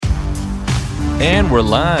And we're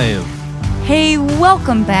live. Hey,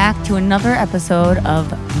 welcome back to another episode of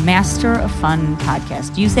Master of Fun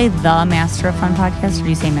Podcast. Do you say the Master of Fun Podcast, or do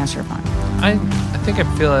you say Master of Fun? I think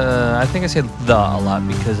I say the a lot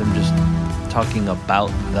because I'm just talking about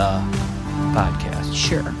the podcast.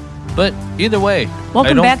 Sure. But either way, Welcome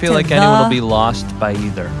I don't back feel to like anyone will be lost by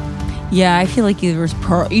either. Yeah, I feel like it was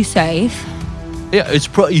pretty safe. Yeah, it's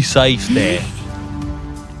pretty safe there.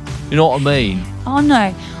 You know what I mean? Oh,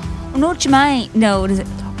 no. I know what you mean. No, what is it?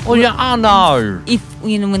 Oh, yeah, I know. If,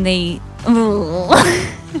 when they...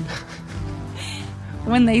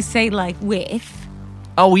 when they say, like, with.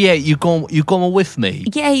 Oh, yeah, you going with me?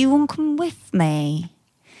 Yeah, you won't come with me.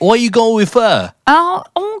 Why you going with her? I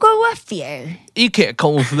won't go with you. You can't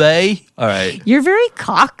come with me. All right. You're very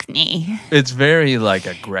cockney. It's very, like,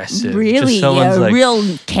 aggressive. Really, Just someone's like,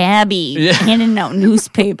 real cabbie, Yeah. handing out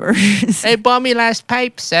newspapers. Hey, buy me last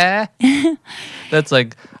pipe, sir. That's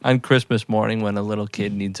like on Christmas morning when a little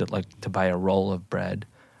kid needs to buy a roll of bread.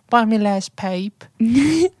 Buy me last pipe.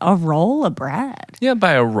 A roll of bread. Yeah,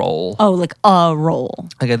 buy a roll. Oh, like a roll.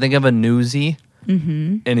 Like I think of a newsie,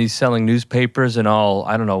 and he's selling newspapers and all.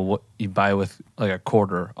 I don't know what you buy with like a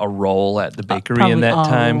quarter, a roll at the bakery in that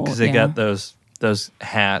time because they got those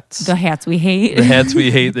hats. The hats we hate. The hats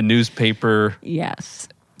we hate. The newspaper. Yes,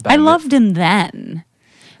 I loved him then.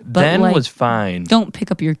 But Then like, was fine. Don't pick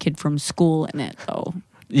up your kid from school in it though.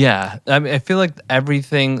 Yeah, I mean, I feel like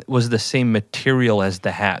everything was the same material as the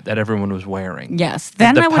hat that everyone was wearing. Yes,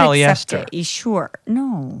 then the I would polyester. accept it. Sure,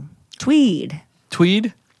 no, tweed. Tweed?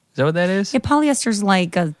 Is that what that is? Yeah, polyester's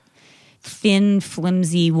like a thin,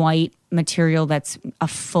 flimsy white material that's a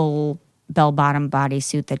full bell-bottom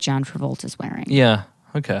bodysuit that John Travolta's wearing. Yeah.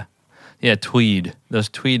 Okay. Yeah, tweed. Those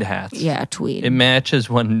tweed hats. Yeah, tweed. It matches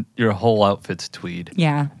when your whole outfit's tweed.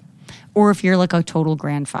 Yeah, or if you're like a total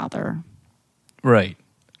grandfather. Right.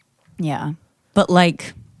 Yeah. But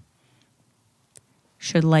like,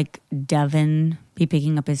 should like Devin be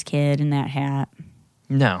picking up his kid in that hat?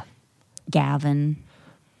 No. Gavin?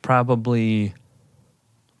 Probably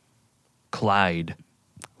Clyde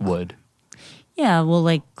would. Yeah, well,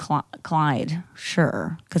 like Clyde,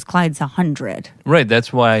 sure. Because Clyde's 100. Right.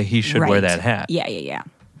 That's why he should wear Right. that hat. Yeah.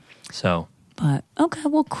 So. But, okay,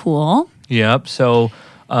 well, cool. Yep. So,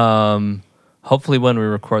 hopefully when we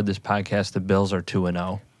record this podcast, the Bills are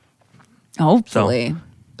 2-0. Hopefully.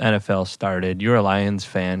 So, NFL started. You're a Lions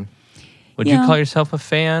fan. Would Yeah. you call yourself a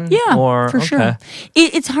fan? Yeah, Or, for sure.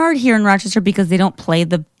 It's hard here in Rochester because they don't play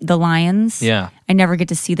the Lions. Yeah. I never get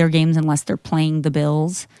to see their games unless they're playing the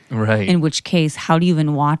Bills. Right. In which case, how do you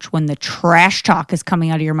even watch when the trash talk is coming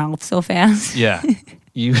out of your mouth so fast? Yeah.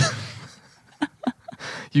 You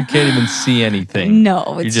can't even see anything.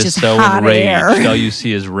 No, it's You're just so hot enraged. air. All you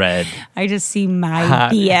see is red. I just see my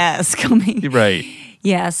Hot. BS coming. Right.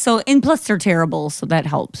 Yeah, so, and plus they're terrible, so that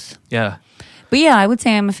helps. Yeah. But yeah, I would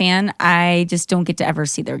say I'm a fan. I just don't get to ever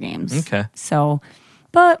see their games. Okay. So,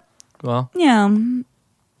 but Well, yeah.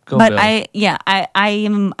 go But Bills.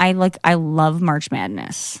 I love March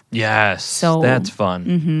Madness. Yes. So- that's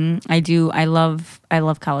fun. I do. I love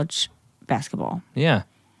college basketball. Yeah.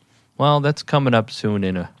 Well, that's coming up soon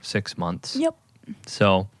in 6 months. Yep.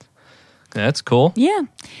 So that's cool. Yeah.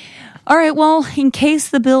 All right. Well, in case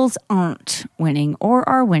the Bills aren't winning or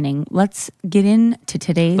are winning, let's get into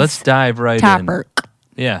today's Let's dive right topic.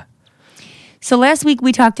 in. Yeah. So last week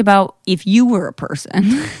we talked about if you were a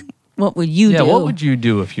person, what would you do? Yeah. What would you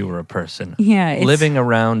do if you were a person? Yeah, it's- Living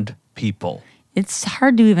around people. It's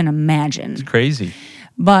hard to even imagine. Crazy.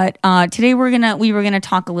 But today we were gonna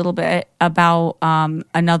talk a little bit about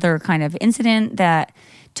another kind of incident that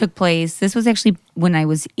took place. This was actually when I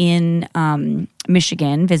was in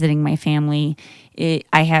Michigan visiting my family.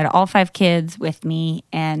 I had all 5 kids with me,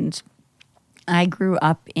 and I grew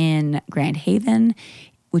up in Grand Haven,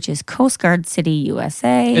 which is Coast Guard City,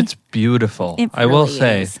 USA. It's beautiful. It I will really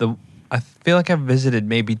say is. I feel like I've visited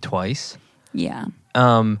maybe twice. Yeah.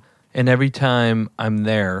 And every time I'm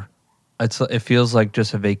there, it feels like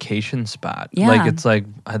just a vacation spot. Yeah. Like it's like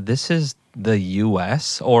this is the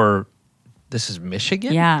U.S. or this is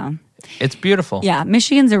Michigan. Yeah. It's beautiful. Yeah,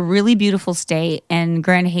 Michigan's a really beautiful state, and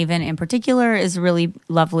Grand Haven in particular is really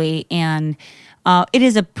lovely. And it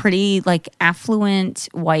is a pretty like affluent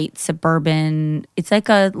white suburban. It's like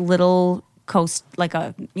a little coast, like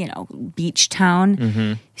a beach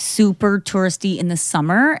town. Super touristy in the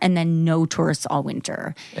summer, and then no tourists all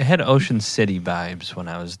winter. It had Ocean City vibes when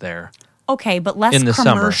I was there. Okay, but less In the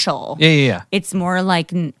summer. commercial. Yeah. It's more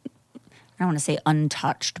like, I don't want to say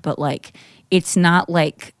untouched, but like it's not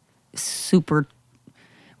like super.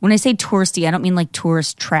 When I say touristy, I don't mean like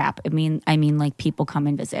tourist trap. I mean like people come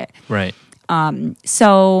and visit. Right.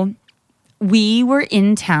 So we were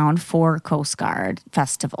in town for Coast Guard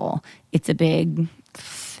Festival. It's a big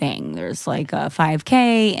thing. There's like a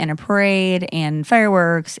 5K and a parade and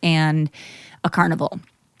fireworks and a carnival.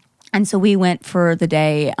 And so we went for the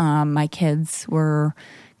day. My kids were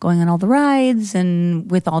going on all the rides and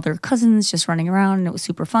with all their cousins just running around, and it was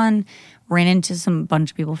super fun. Ran into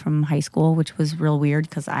bunch of people from high school, which was real weird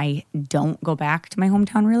because I don't go back to my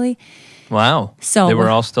hometown really. Wow. So they were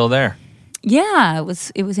all still there. Yeah, it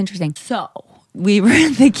was interesting. So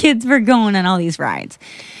the kids were going on all these rides,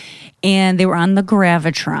 and they were on the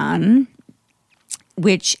Gravitron,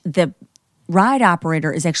 which the ride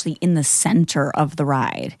operator is actually in the center of the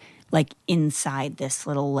ride, like inside this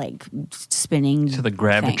little like spinning. So the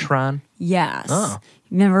Gravitron? Thing. Yes. Oh.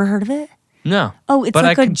 You've never heard of it? No. Oh, it's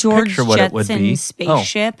like a George Jetson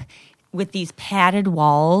spaceship with these padded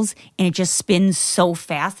walls, and it just spins so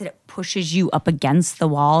fast that it pushes you up against the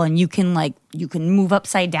wall, and you can move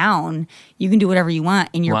upside down. You can do whatever you want,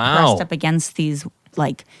 and you're pressed up against these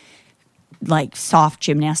like soft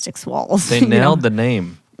gymnastics walls. They nailed the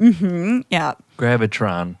name. Mm-hmm. Yeah.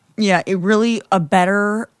 Gravitron. Yeah, it really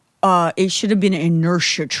it should have been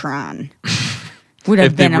Inertiatron. Would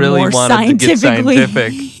have been really a more scientific.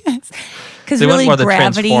 Yes. Because they really, went more the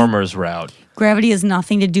Transformers route. Gravity has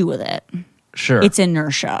nothing to do with it. Sure. It's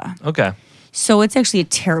inertia. Okay. So it's actually a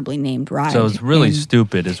terribly named ride. So it's really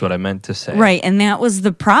stupid is what I meant to say. Right, and that was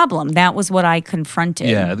the problem. That was what I confronted.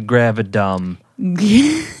 Yeah, the Gravidum.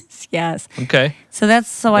 Yes. Okay. So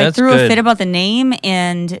I threw a fit about the name,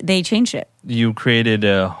 and they changed it. You created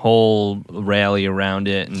a whole rally around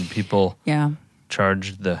it, and people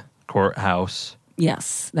charged the courthouse.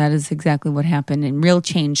 Yes, that is exactly what happened, and real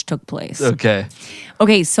change took place. Okay.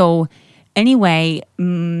 Okay, so anyway,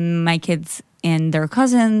 my kids and their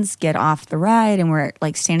cousins get off the ride, and we're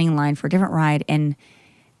like standing in line for a different ride, and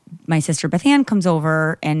my sister Beth Ann comes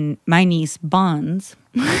over, and my niece Buns.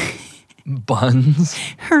 Buns?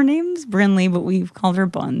 Her name's Brinley, but we've called her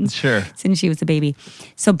Buns. Sure. Since she was a baby.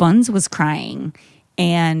 So Buns was crying,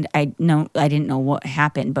 and I didn't know what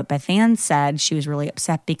happened, but Beth Ann said she was really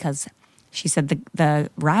upset because she said the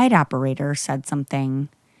ride operator said something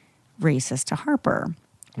racist to Harper.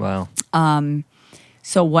 Wow.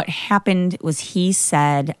 So what happened was he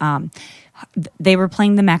said they were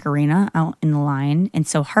playing the Macarena out in the line. And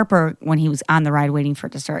so Harper, when he was on the ride waiting for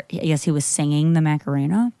it to start, I guess he was singing the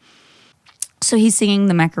Macarena. So he's singing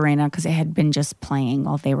the Macarena because it had been just playing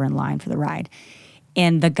while they were in line for the ride.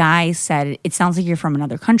 And the guy said, "It sounds like you're from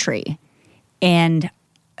another country." And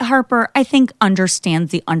Harper, I think,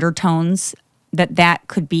 understands the undertones that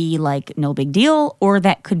could be like no big deal, or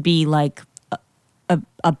that could be like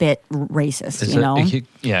a bit racist,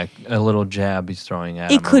 a little jab he's throwing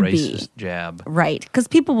at him. It could be jab, right? Because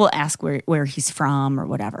people will ask where he's from or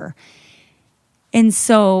whatever, and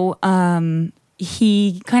so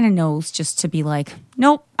he kind of knows just to be like,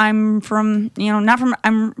 "Nope, I'm from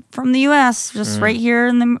I'm from the U.S., just right here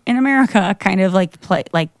in America," kind of like play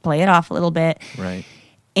it off a little bit, right?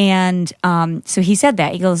 And so he said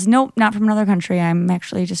that. He goes, "Nope, not from another country. I'm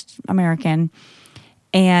actually just American."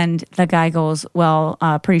 And the guy goes, "Well,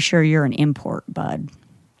 pretty sure you're an import, bud."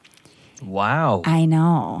 Wow. I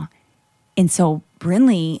know. And so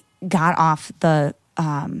Brinley got off the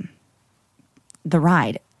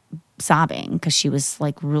ride sobbing because she was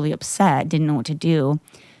like really upset, didn't know what to do.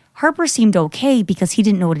 Harper seemed okay because he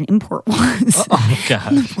didn't know what an import was. Oh,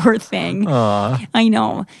 God. Poor thing. Aww. I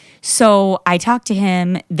know. So I talked to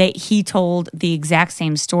him. He told the exact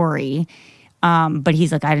same story, but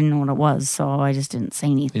he's like, I didn't know what it was, so I just didn't say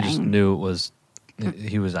anything. He just knew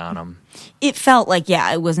he was on him. It felt like,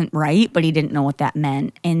 it wasn't right, but he didn't know what that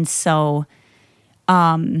meant. And so,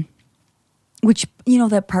 which,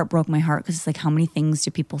 that part broke my heart because it's like, how many things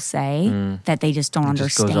do people say that they just don't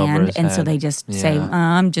understand? And so they just say,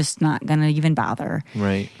 I'm just not going to even bother.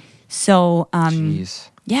 Right. So, Jeez.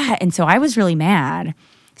 Yeah. And so I was really mad.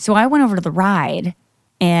 So I went over to the ride,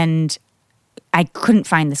 and I couldn't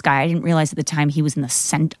find this guy. I didn't realize at the time he was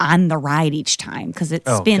on the ride each time because it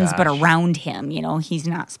spins, but around him, he's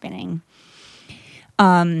not spinning.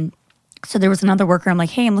 So there was another worker. I'm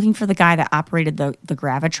like, "Hey, I'm looking for the guy that operated the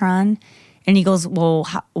Gravitron." And he goes, "Well,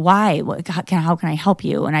 why? How can I help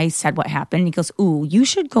you?" And I said what happened. And he goes, "Ooh, you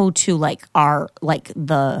should go to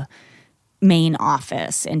the main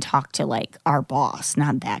office and talk to our boss,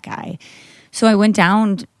 not that guy." So I went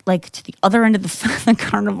down to the other end of the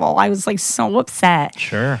carnival. I was so upset.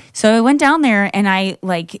 Sure. So I went down there, and I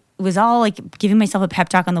was all giving myself a pep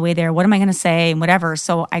talk on the way there. What am I going to say and whatever.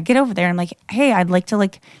 So I get over there and I'm like, "Hey, I'd like to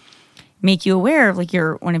make you aware of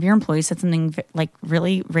one of your employees said something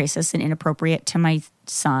really racist and inappropriate to my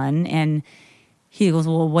son, and he goes,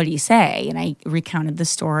 well, what do you say? And I recounted the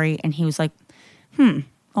story, and he was like,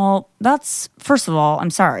 well, that's, first of all, I'm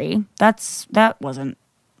sorry. That wasn't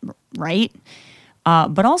right.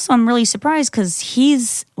 But also I'm really surprised because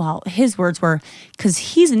his words were, because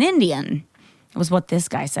he's an Indian, was what this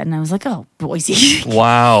guy said. And I was like, oh, Boise.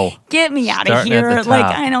 Wow. Get me out of here. Like,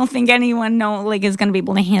 I don't think anyone is going to be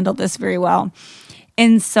able to handle this very well.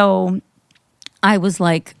 And so I was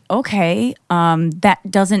like, okay, that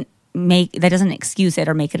doesn't excuse it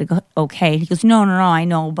or make it okay. He goes, no, I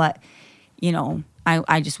know, but,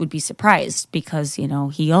 I just would be surprised because,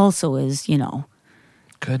 he also is,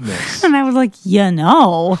 Goodness. And I was like,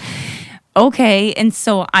 okay. And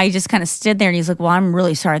so I just kind of stood there, and he's like, well, I'm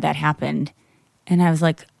really sorry that happened. And I was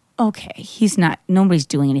like, okay, nobody's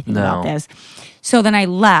doing anything about this. So then I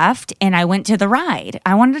left and I went to the ride.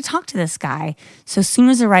 I wanted to talk to this guy. So as soon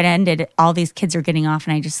as the ride ended, all these kids are getting off,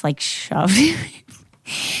 and I just like shoved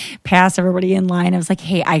past everybody in line. I was like,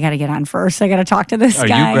 hey, I got to get on first. I got to talk to this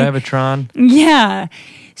guy. Are you Gravitron? Yeah.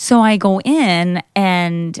 So I go in,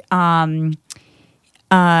 and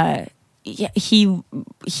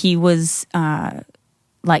he was kind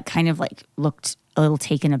of looked a little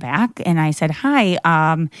taken aback, and I said, hi,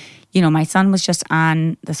 my son was just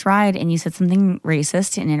on this ride, and you said something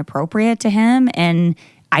racist and inappropriate to him, and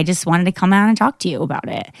I just wanted to come out and talk to you about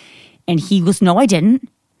it. And he goes, no, I didn't.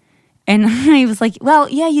 And I was like, well,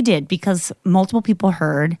 yeah, you did, because multiple people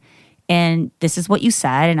heard, and this is what you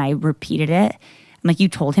said, and I repeated it. I'm like, you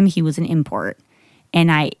told him he was an import.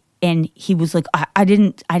 And he was like, I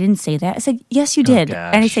didn't say that. I said, yes, you did.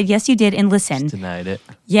 And I said, yes, you did. And listen. Just denied it.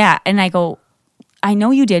 Yeah. And I go, I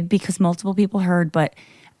know you did because multiple people heard. But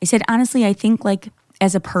I said, honestly, I think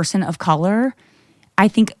as a person of color, I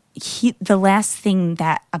think the last thing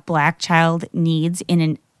that a black child needs in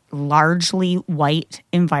a largely white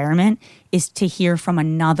environment is to hear from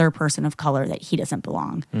another person of color that he doesn't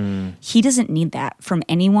belong. He doesn't need that from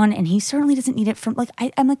anyone, and he certainly doesn't need it from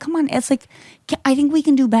I'm like, come on, it's like, I think we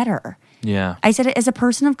can do better. Yeah. I said, as a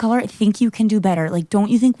person of color, I think you can do better. Don't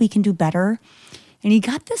you think we can do better? And he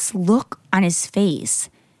got this look on his face,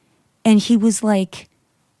 and he was like,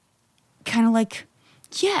 kind of like,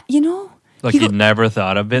 yeah, Like you'd never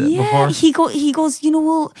thought of it before? He goes,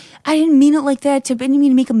 well, I didn't mean it like that. I didn't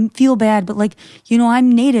mean to make him feel bad, but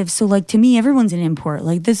I'm native, so to me, everyone's an import.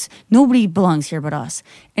 Nobody belongs here but us.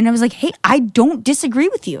 And I was like, hey, I don't disagree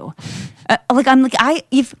with you.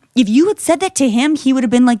 If you had said that to him, he would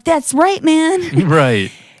have been like, that's right, man.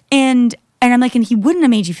 Right. And I'm like, and he wouldn't have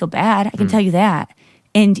made you feel bad. I can tell you that.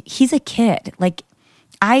 And he's a kid.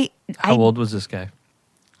 How old was this guy?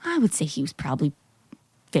 I would say he was probably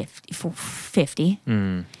 50.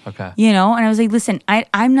 Okay. And I was like, listen,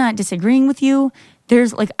 I'm not disagreeing with you.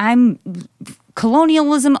 There's I'm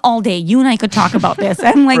colonialism all day. You and I could talk about this.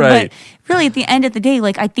 I'm like, right. But really at the end of the day,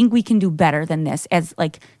 I think we can do better than this, as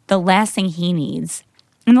the last thing he needs.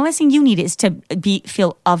 And the last thing you need is to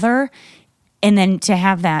feel other, and then to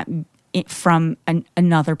have that from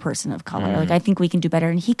another person of color. I think we can do better.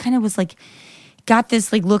 And he kind of was got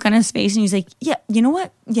this look on his face, and he's like, yeah, you know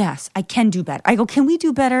what? Yes, I can do better. I go, can we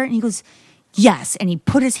do better? And he goes, yes. And he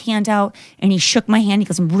put his hand out, and he shook my hand. He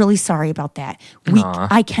goes, I'm really sorry about that.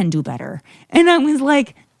 I can do better. And I was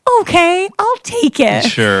like, okay, I'll take it.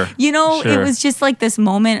 Sure. It was just this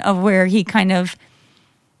moment of where he kind of,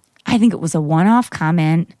 I think it was a one-off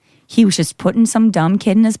comment. He was just putting some dumb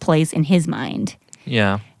kid in his place in his mind.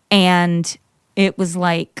 Yeah. And it was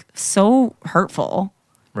so hurtful.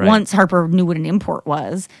 Right. Once Harper knew what an import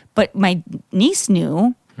was, but my niece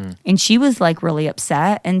knew, and she was really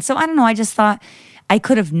upset. And so I don't know. I just thought I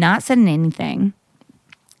could have not said anything.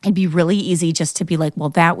 It'd be really easy just to be like, well,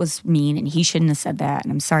 that was mean, and he shouldn't have said that,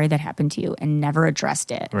 and I'm sorry that happened to you, and never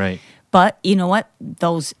addressed it. Right. But you know what?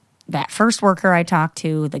 That first worker I talked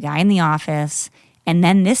to, the guy in the office, and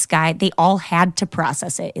then this guy, they all had to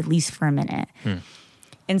process it, at least for a minute.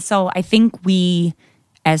 And so I think we,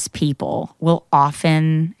 as people, will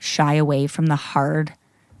often shy away from the hard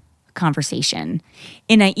conversation.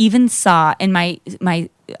 And I even saw in my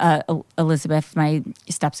Elizabeth, my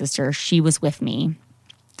stepsister, she was with me,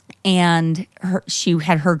 and she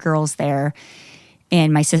had her girls there,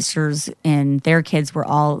 and my sisters and their kids were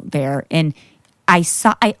all there. And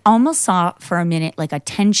I almost saw for a minute a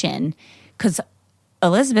tension, because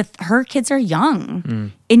Elizabeth, her kids are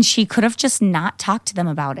young, and she could have just not talked to them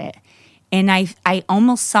about it. And I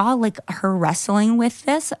almost saw her wrestling with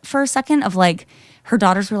this for a second, of her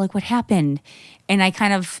daughters were like, what happened? And I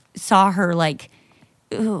kind of saw her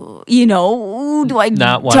do I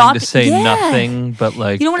not wanting to say nothing, but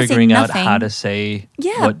figuring out how to say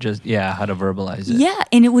how to verbalize it. Yeah,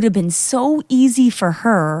 and it would have been so easy for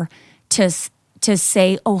her to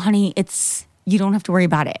say, oh, honey, you don't have to worry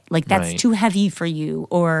about it. Like, that's Right. too heavy for you,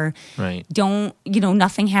 or Right. don't,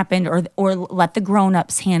 nothing happened, or let the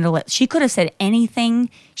grown-ups handle it. She could have said anything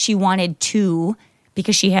she wanted to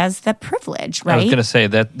because she has that privilege, right? I was going to say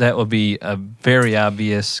that would be a very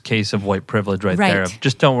obvious case of white privilege right there.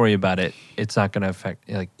 Just don't worry about it. It's not going to affect,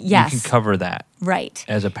 like, Yes. you can cover that Right.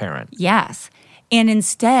 as a parent. Yes. And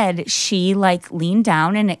instead, she like leaned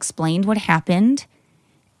down and explained what happened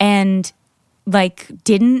and like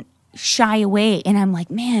didn't shy away. And I'm like,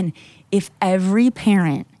 man, if every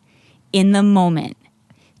parent in the moment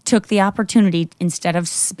took the opportunity, instead of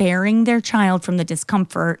sparing their child from the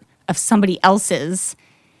discomfort of somebody else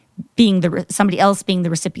being the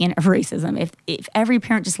recipient of racism, if every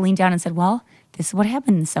parent just leaned down and said, well, this is what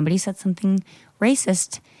happened. Somebody said something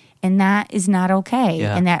racist, and that is not okay.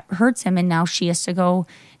 Yeah. And that hurts him, and now she has to go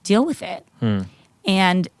deal with it.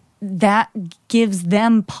 And that gives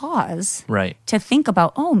them pause Right. to think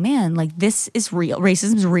about, oh man, like this is real.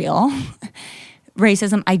 Racism is real.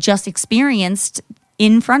 Racism I just experienced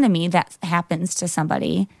in front of me that happens to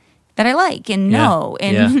somebody that I like and know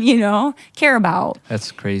and, care about.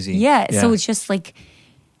 That's crazy. Yeah. So it's just like,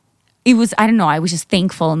 I don't know, I was just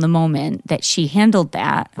thankful in the moment that she handled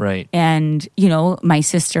that. Right. And, my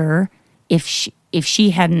sister, if she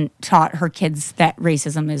hadn't taught her kids that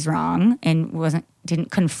racism is wrong and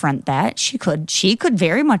didn't confront that, she could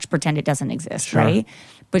very much pretend it doesn't exist, Sure. right?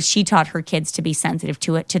 But she taught her kids to be sensitive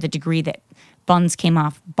to it to the degree that Buns came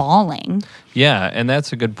off bawling. Yeah, and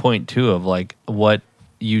that's a good point too of like what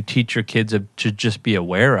you teach your kids to just be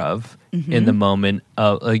aware of in the moment.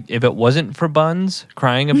 Like if it wasn't for Buns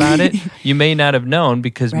crying about it, you may not have known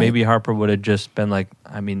because maybe Harper would have just been like,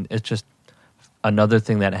 I mean, it's just another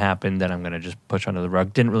thing that happened that I'm going to just push under the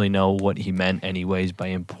rug. Didn't really know what he meant anyways by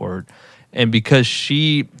import. And because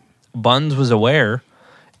Buns was aware,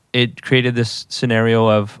 it created this scenario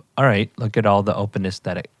of, all right, look at all the openness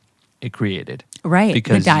that it created. Right.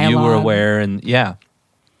 Because the dialogue. you were aware and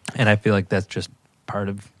and I feel like that's just part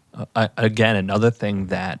of, again, another thing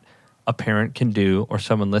that a parent can do or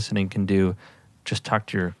someone listening can do. Just talk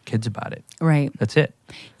to your kids about it. Right. That's it.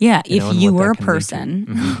 Yeah. You know, if and you what were a that can lead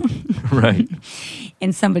to. person Right.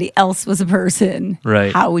 and somebody else was a person,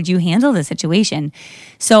 Right. how would you handle the situation?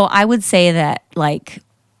 So I would say that, like,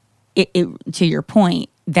 it to your point,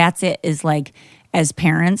 that's it, is like, as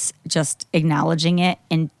parents, just acknowledging it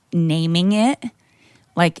and naming it.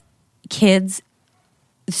 Like, kids,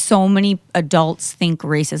 so many adults think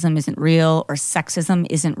racism isn't real or sexism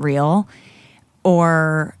isn't real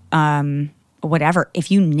or whatever.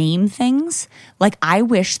 If you name things, like, I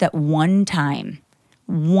wish that one time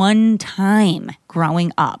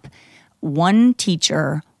growing up, one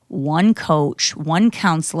teacher, one coach, one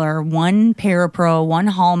counselor, one parapro, one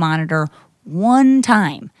hall monitor, one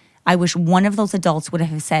time, I wish one of those adults would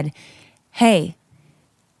have said, hey,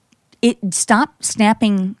 stop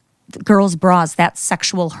snapping girls' bras. That's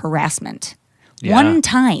sexual harassment. Yeah. One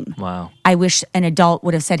time. Wow. I wish an adult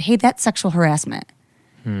would have said, hey, that's sexual harassment.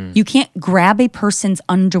 You can't grab a person's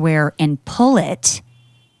underwear and pull it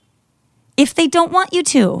if they don't want you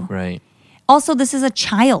to. Right. Also, this is a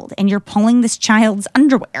child, and you're pulling this child's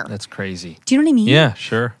underwear. That's crazy. Do you know what I mean? Yeah,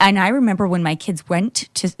 sure. And I remember when my kids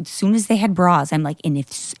went to, as soon as they had bras, I'm like, and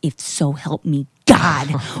if so help me God,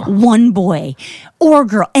 one boy or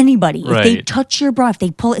girl, anybody, if they touch your bra, if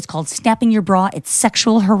they pull it, it's called snapping your bra. It's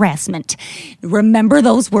sexual harassment. Remember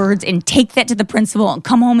those words and take that to the principal and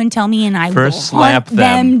come home and tell me, and I First will slap hunt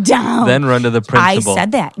them down. Then run to the principal. I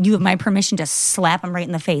said that. You have my permission to slap them right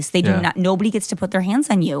in the face. They do not. Nobody gets to put their hands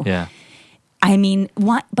on you. Yeah. I mean,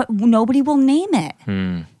 what? But nobody will name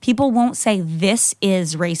it. People won't say, this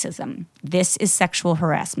is racism. This is sexual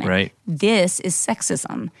harassment. Right. This is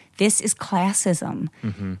sexism. This is classism.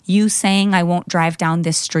 You saying I won't drive down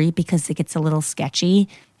this street because it gets a little sketchy,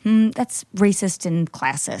 that's racist and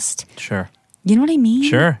classist. Sure. You know what I mean?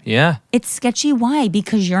 Sure, yeah. It's sketchy. Why?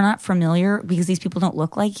 Because you're not familiar? Because these people don't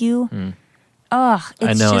look like you? Ugh, it's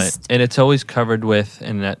I know just, it. And it's always covered with,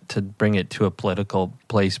 and that, to bring it to a political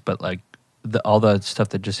place, but like all the stuff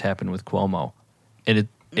that just happened with Cuomo. And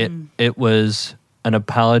it was an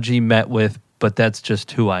apology met with, but that's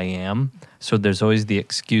just who I am. So there's always the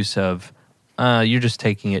excuse of, you're just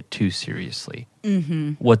taking it too seriously.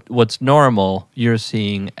 What's normal, you're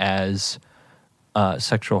seeing as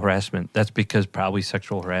sexual harassment. That's because probably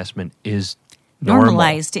sexual harassment is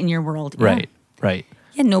normalized in your world. Right, right.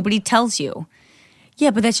 Yeah, nobody tells you. Yeah,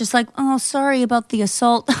 but that's just like, oh, sorry about the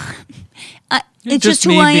assault. It's just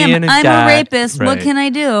who I am. I'm a rapist. Right. What can I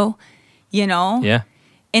do? You know? Yeah.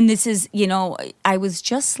 And this is, I was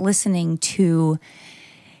just listening to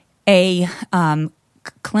a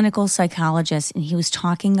clinical psychologist, and he was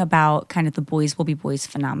talking about kind of the boys will be boys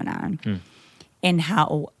phenomenon and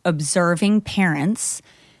how observing parents,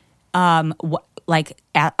 like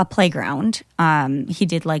at a playground, he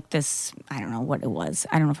did like this, I don't know what it was.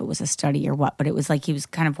 I don't know if it was a study or what, but it was like he was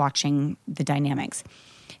kind of watching the dynamics.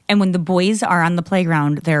 And when the boys are on the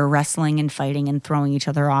playground, they're wrestling and fighting and throwing each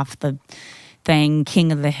other off the thing,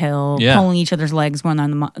 king of the hill, pulling each other's legs when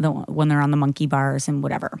they're on the monkey bars and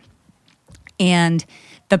whatever. And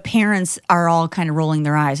the parents are all kind of rolling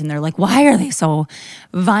their eyes, and they're like, why are they so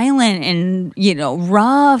violent and,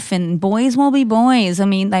 rough, and boys will be boys? I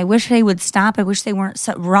mean, I wish they would stop. I wish they weren't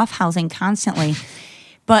so roughhousing constantly.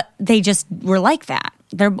 But they just were like that.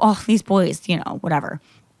 They're all these boys, whatever.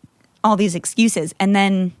 All these excuses. And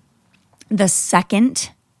then the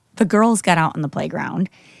second the girls got out on the playground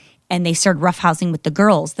and they started roughhousing with the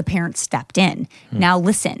girls, the parents stepped in. Now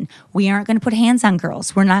listen, we aren't going to put hands on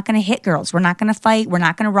girls. We're not going to hit girls. We're not going to fight. We're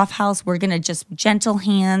not going to roughhouse. We're going to just gentle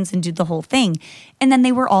hands and do the whole thing. And then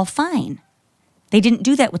they were all fine. They didn't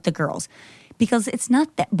do that with the girls because it's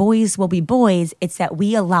not that boys will be boys. It's that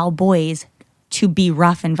we allow boys to be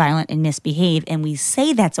rough and violent and misbehave. And we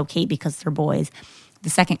say that's okay because they're boys. The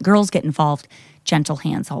second girls get involved, gentle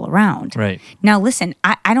hands all around. Right. Now listen,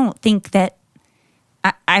 I don't think that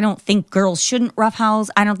I don't think girls shouldn't roughhouse.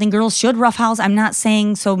 I don't think girls should roughhouse. I'm not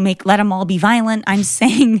saying let them all be violent. I'm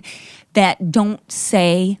saying that we're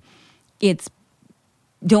saying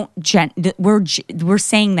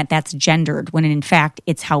that that's gendered when in fact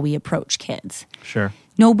it's how we approach kids. Sure.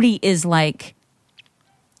 Nobody is like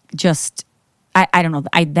just I don't know.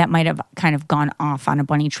 That might have kind of gone off on a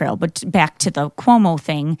bunny trail, but back to the Cuomo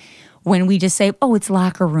thing. When we just say, oh, it's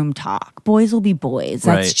locker room talk. Boys will be boys.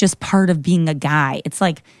 That's just part of being a guy. It's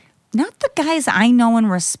like, not the guys I know and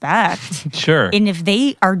respect. Sure. And if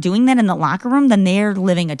they are doing that in the locker room, then they're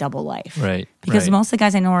living a double life. Right. Because most of the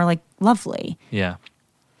guys I know are like lovely. Yeah.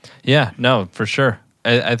 Yeah, no, for sure.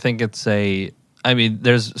 I think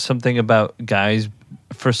there's something about guys,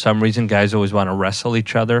 for some reason, guys always want to wrestle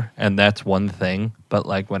each other, and that's one thing. But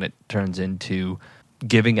like when it turns into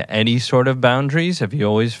giving any sort of boundaries, if you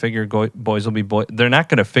always figure boys will be boys, they're not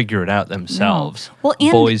going to figure it out themselves. No. Well,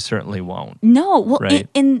 and boys certainly won't. No. Well, right?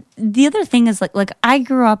 and the other thing is like I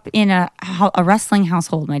grew up in a wrestling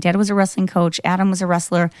household. My dad was a wrestling coach. Adam was a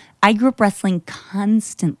wrestler. I grew up wrestling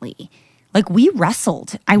constantly. Like we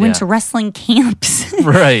wrestled. I went to wrestling camps.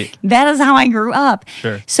 Right. That is how I grew up.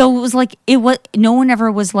 Sure. So it was like no one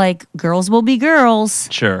ever was like, girls will be girls.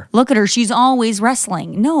 Sure. Look at her. She's always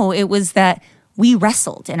wrestling. No, it was that we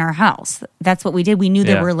wrestled in our house. That's what we did. We knew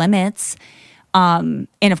there were limits. And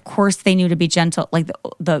of course they knew to be gentle. Like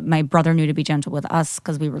my brother knew to be gentle with us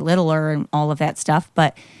because we were littler and all of that stuff.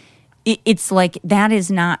 But it's like, that is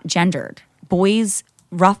not gendered. Boys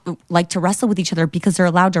like to wrestle with each other because they're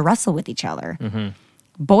allowed to wrestle with each other. Mm-hmm.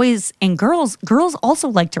 Boys and girls also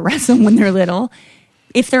like to wrestle when they're little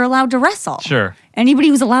if they're allowed to wrestle. Sure. Anybody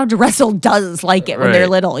who's allowed to wrestle does like it when they're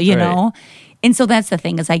little, you know? And so that's the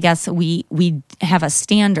thing is I guess we have a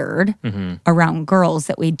standard around girls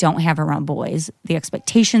that we don't have around boys. The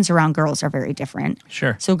expectations around girls are very different.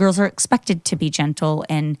 Sure. So girls are expected to be gentle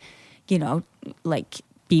and, like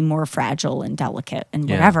be more fragile and delicate and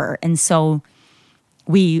whatever. And so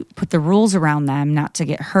we put the rules around them not to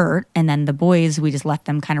get hurt. And then the boys, we just let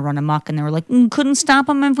them kind of run amok. And they were like, couldn't stop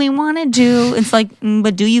them if we wanted to. It's like,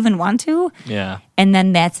 but do you even want to? Yeah. And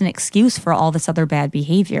then that's an excuse for all this other bad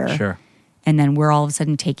behavior. Sure. And then we're all of a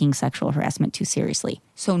sudden taking sexual harassment too seriously.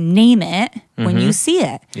 So name it when you see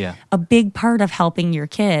it. Yeah. A big part of helping your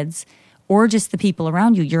kids or just the people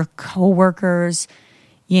around you, your coworkers,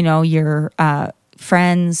 your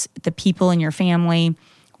friends, the people in your family,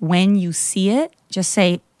 when you see it, just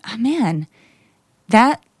say, oh man,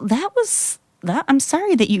 that was that. I'm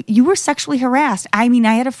sorry that you were sexually harassed. I mean,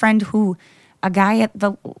 I had a guy at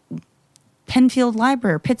the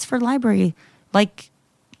Pittsford Library, like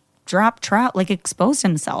dropped trout, like exposed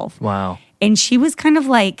himself. Wow. And she was kind of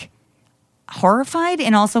like horrified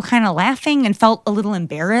and also kind of laughing and felt a little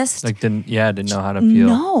embarrassed. Like didn't know how to feel.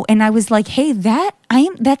 No. And I was like, hey,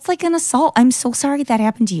 that's like an assault. I'm so sorry that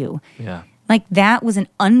happened to you. Yeah. Like that was an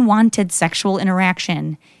unwanted sexual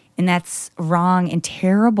interaction and that's wrong and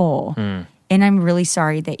terrible. And I'm really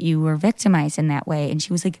sorry that you were victimized in that way. And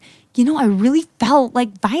she was like, I really felt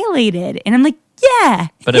like violated. And I'm like, yeah,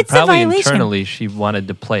 but it's probably a violation. Internally she wanted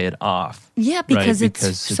to play it off. Yeah, because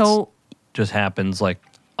it's so just happens like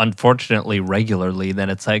unfortunately regularly. Then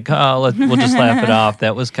it's like, we'll just laugh it off.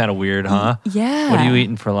 That was kind of weird, huh? Yeah. What are you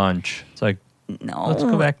eating for lunch? It's like, no. Let's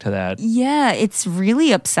go back to that. Yeah, it's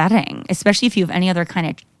really upsetting, especially if you have any other kind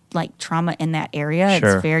of like trauma in that area.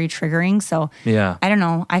 Sure. It's very triggering. So Yeah. I don't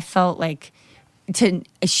know. I felt like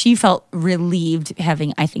she felt relieved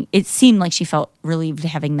having, I think it seemed like she felt relieved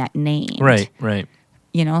having that name. Right.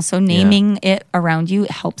 You know, so naming it around you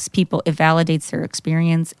helps people, it validates their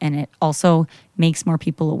experience, and it also makes more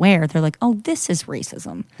people aware. They're like, oh, this is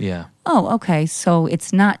racism. Yeah. Oh, okay. So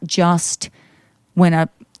it's not just when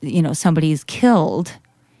somebody's killed.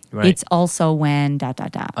 Right. It's also when ...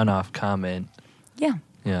 An off comment. Yeah.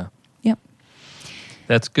 Yeah. Yep.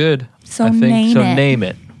 That's good. So I think name so. it. Name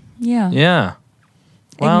it. Yeah. Yeah.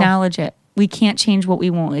 Well, Acknowledge it. We can't change what we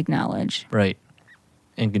won't acknowledge. right.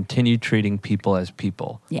 And continue treating people as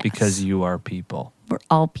people Yes. because you are people. We're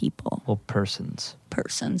all people, Well, persons.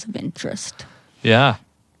 persons of interest. Yeah.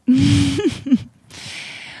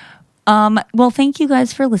 Well, thank you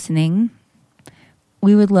guys for listening.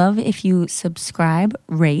 We would love if you subscribe,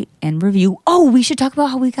 rate, and review. Oh, we should talk about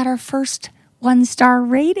how we got our first 1-star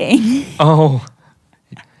rating. Oh.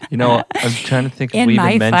 You know, I'm trying to think if And we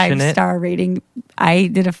my even mention it. 5-star rating, I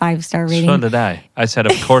did a 5-star rating. So did I. I said,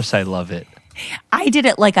 of course I love it. I did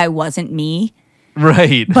it like I wasn't me,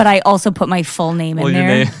 Right. but I also put my full name in Well, your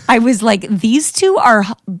there. name- I was like, these two are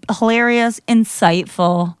hilarious,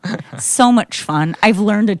 insightful, so much fun. I've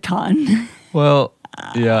learned a ton. Well,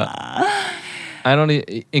 yeah. I don't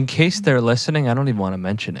in case they're listening, I don't even want to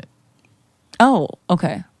mention it. Oh,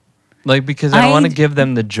 okay. Like, because I don't want to give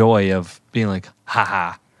them the joy of being like,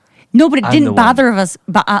 haha. No, but it I'm didn't the bother of us.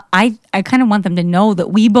 But I kind of want them to know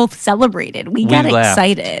that we both celebrated. We got laughed.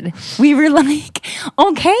 excited. We were like,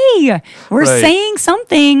 okay, we're Right. saying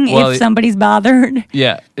something Well, if somebody's bothered.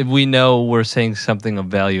 Yeah, if we know we're saying something of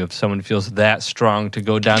value if someone feels that strong to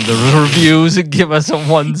go down the reviews and give us a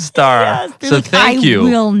 1-star. Yes, they're So like, thank you. I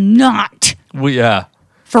will not Yeah.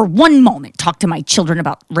 for one moment talk to my children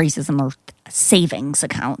about racism or savings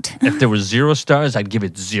account. If there was 0 stars, I'd give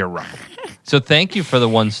it 0. So thank you for the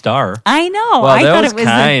 1 star. I know. Well, I that thought was it was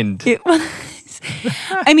kind. It was.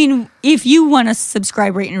 I mean, if you want to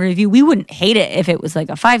subscribe, rate, and review, we wouldn't hate it if it was like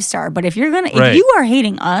a 5-star. But if Right. if you are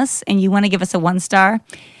hating us and you want to give us a 1-star,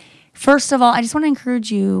 first of all, I just want to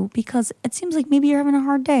encourage you because it seems like maybe you're having a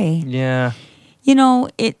hard day. Yeah. You know,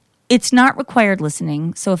 it's not required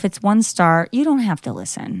listening. So if it's 1 star, you don't have to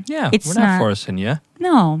listen. Yeah, it's we're not forcing you.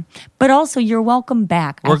 No, but also you're welcome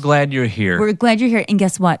back. We're glad you're here. We're glad you're here. And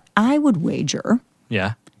guess what? I would wager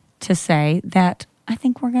Yeah. to say that I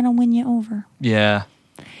think we're going to win you over. Yeah.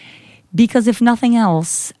 Because if nothing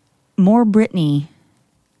else, more Britney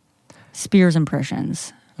Spears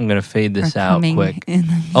impressions I'm going to fade this are out coming quick. in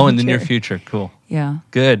the Oh, in the near future. future. Cool. Yeah,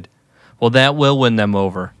 Good. Well, that will win them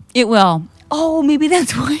over. it will. Oh, maybe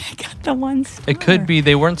that's why I got the 1 star. It could be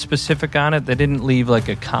they weren't specific on it. They didn't leave like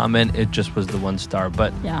a comment. It just was the 1 star,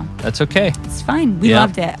 but Yeah, that's okay. it's fine. We Yeah.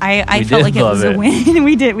 loved it. I We felt did like it was love a it. win.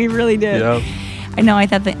 We did. We really did. Yep. I know. I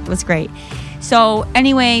thought that was great. So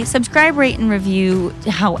anyway, subscribe, rate, and review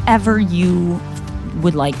however you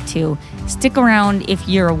would like to. Stick around if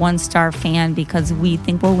you're a 1-star fan because we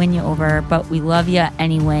think we'll win you over, but we love you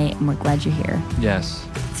anyway, and we're glad you're here. Yes.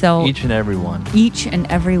 So Each and every one. each and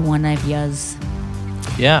every one of yous.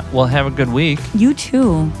 Yeah. Well, have a good week. You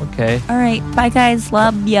too. Okay. All right. Bye, guys.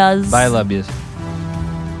 Love yous. Bye, love yous.